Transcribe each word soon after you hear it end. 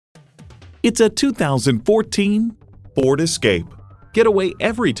It's a 2014 Ford Escape. Get away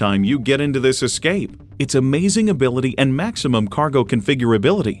every time you get into this Escape. Its amazing ability and maximum cargo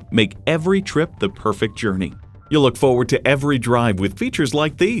configurability make every trip the perfect journey. You'll look forward to every drive with features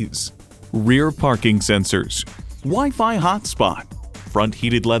like these: rear parking sensors, Wi-Fi hotspot, front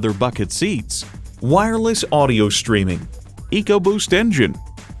heated leather bucket seats, wireless audio streaming, EcoBoost engine,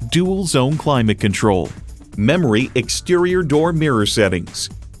 dual zone climate control, memory exterior door mirror settings,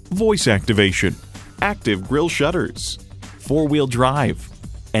 voice activation, active grille shutters, four-wheel drive,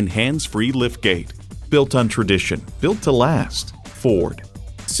 and hands-free liftgate. Built on tradition, built to last. Ford.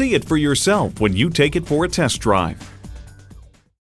 See it for yourself when you take it for a test drive.